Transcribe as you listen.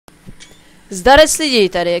Zdarec lidi,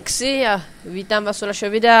 tady Exi a vítám vás u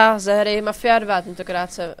našeho videa ze hry Mafia 2,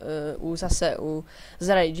 tentokrát se zase u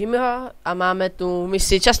Zrady Jimmyho a máme tu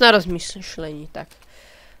misi čas na rozmýšlení, tak.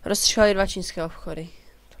 Rozstřelili 2 čínské obchody,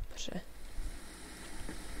 dobře.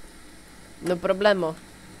 No problémo.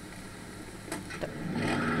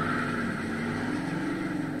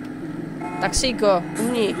 Taxíko,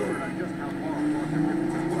 umní.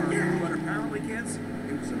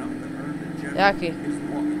 Jaký?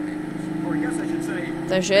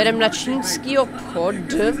 Takže jedem na čínský obchod.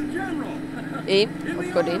 I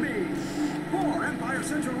obchody.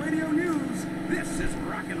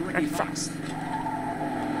 Tak fast.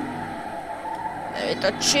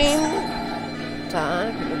 Nevytočím.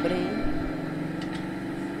 Tak, dobrý.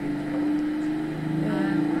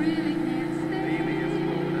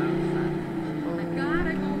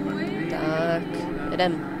 Tak,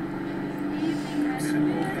 jedem.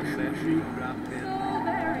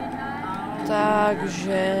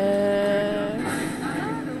 Takže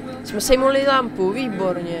jsme sejmuli lampu,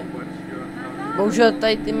 výborně. Bohužel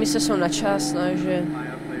tady ty mise jsou na čas, takže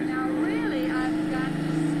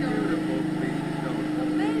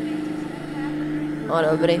no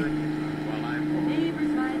dobrý.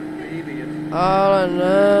 Ale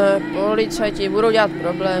ne, policajti budou dělat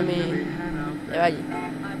problémy. Nevadí.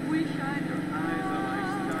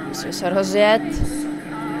 Musíme se rozjet.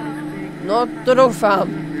 No to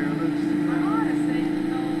doufám.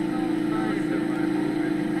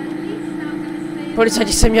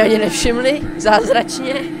 Policajti se mě ani nevšimli,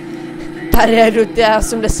 zázračně. Tady jedu ty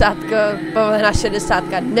 80, povolená 60,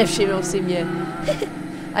 nevšimnou si mě.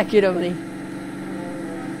 Taky dobrý.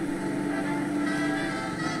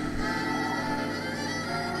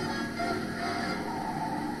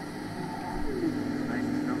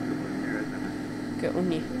 Také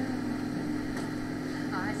umí.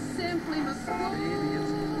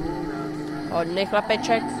 Hodný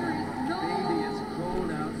chlapeček.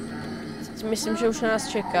 Myslím, že už na nás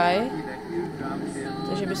čekají,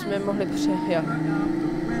 takže bychom je mohli přejat.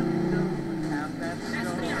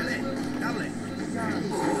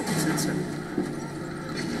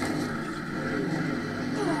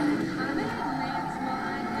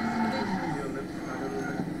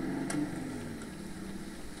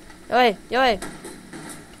 Dělej, dělej.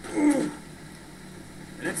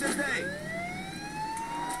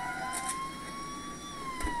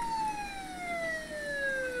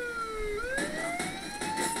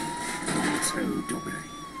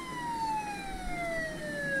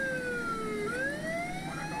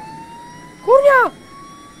 Kurňa!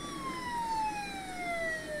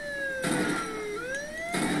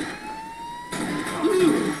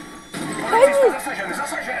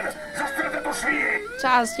 Zasažen! Zastřelte to svíji! Co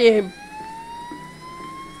s tím?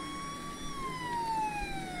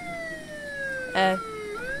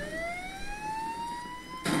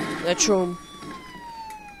 Nečum.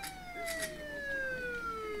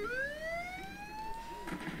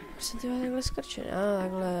 Jsem ty takhle skrčen,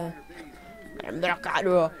 takhle. Jdem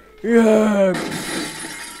drakádu. Jem.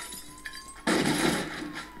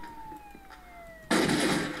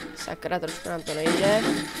 Sakra, trošku nám to nejde.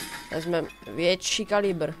 Vezmeme větší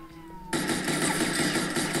kalibr.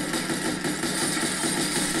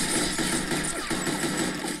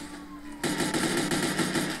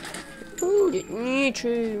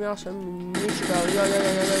 Ničím, já jsem ničkal, jo.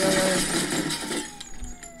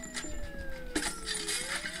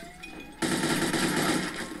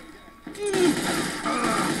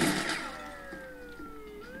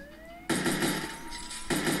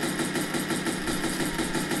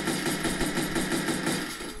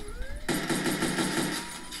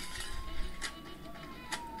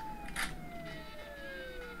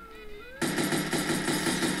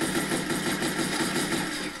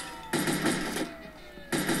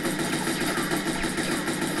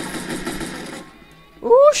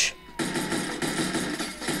 Už?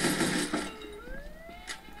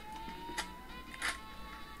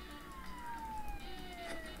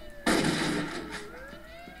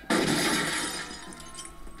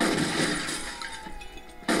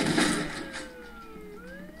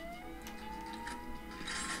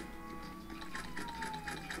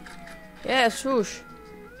 Yes, už.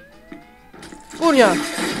 Kurňa.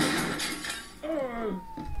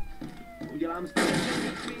 Udělám z toho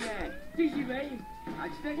svíje. Ty živej,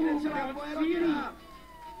 ať stekne celá tvoje rodina.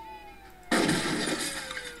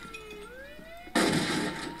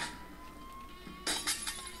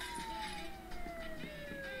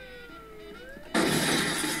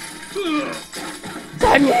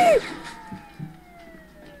 Zemí!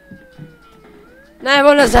 Ne,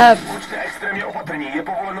 on nezeb. Buďte extrémně opatrní, je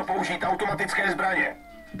povoleno použít automatické zbraně.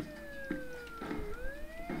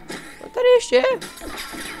 No tady ještě.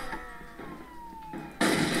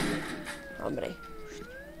 Dobrý.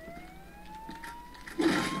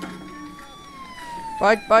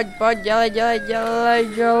 Pojď, dělej.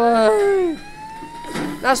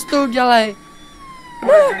 Na stůl dělej.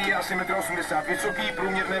 Velitelý je asi 1,80 m vysoký,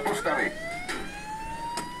 průměrné postavy.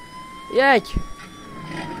 Jeď.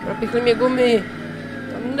 Propichli mě gumy.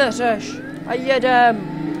 Tam neřeš. A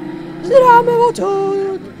jedem. Zdáme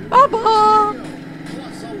odsud. Papa.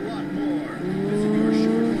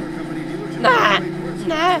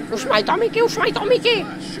 Ne, už mají tomiky.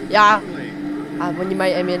 Já. A oni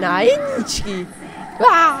mají M1 jedničky.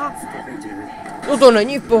 No to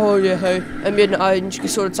není v pohodě, hej. M1 a jedničky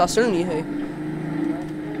jsou docela silný, hej.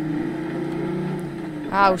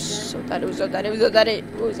 A už jsou tady.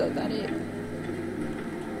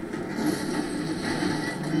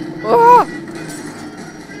 Oh!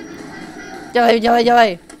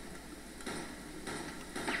 Dělej.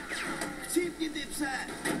 Chcípni ty pse.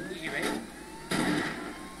 Užívej.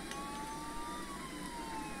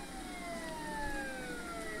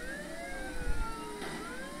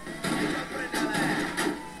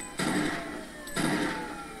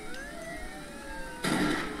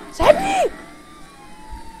 Zemí!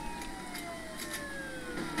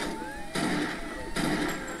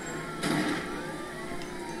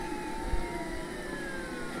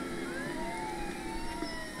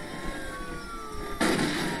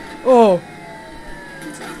 Oh.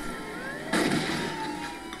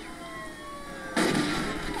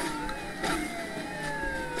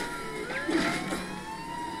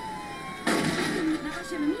 Na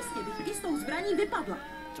vašem místě bych i s tou zbraní vypadla.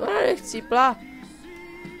 To nechcípla.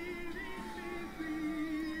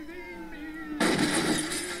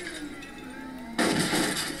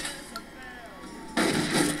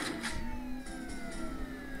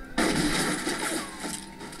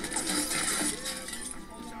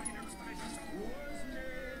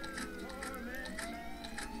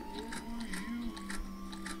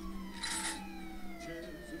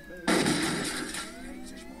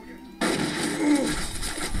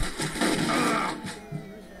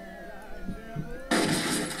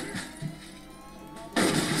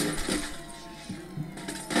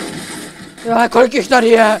 Jo, ale kolik jich tady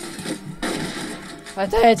je? Ale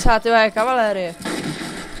to je celá tvoje kavalérie.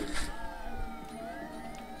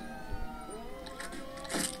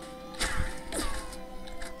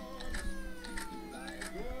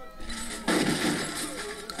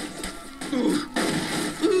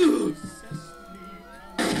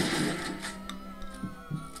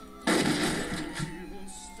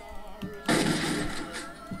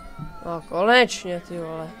 No konečně, ty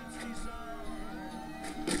vole.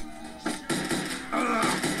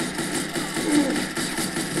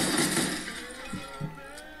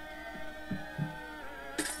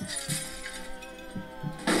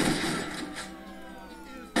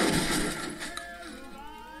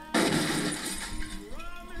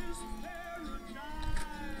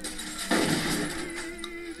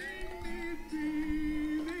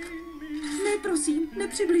 Ne, prosím,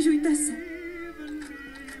 nepřibližujte se.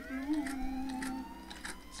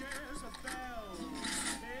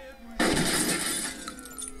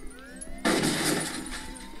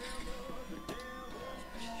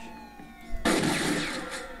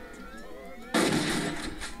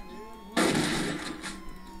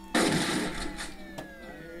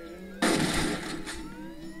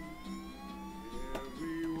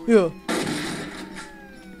 Jo.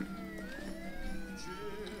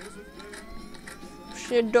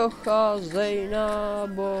 Už docházej na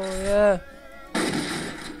boje.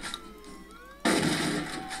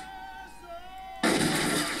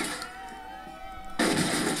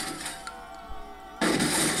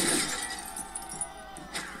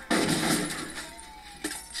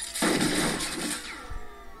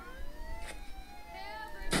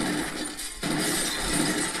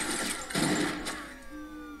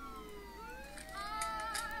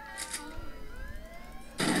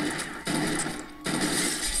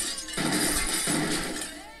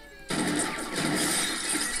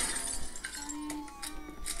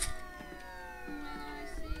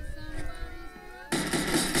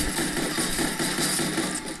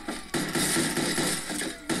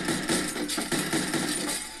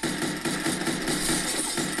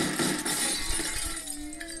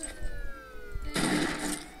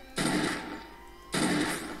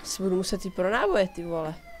 Si budu muset jít pro náboje, ty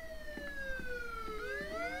vole.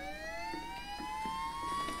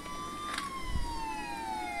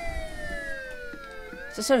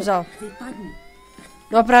 Co jsem vzal? Vypadni.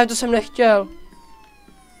 No a právě to jsem nechtěl.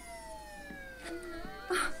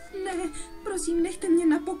 Ne, prosím, nechte mě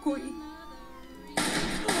na pokoji.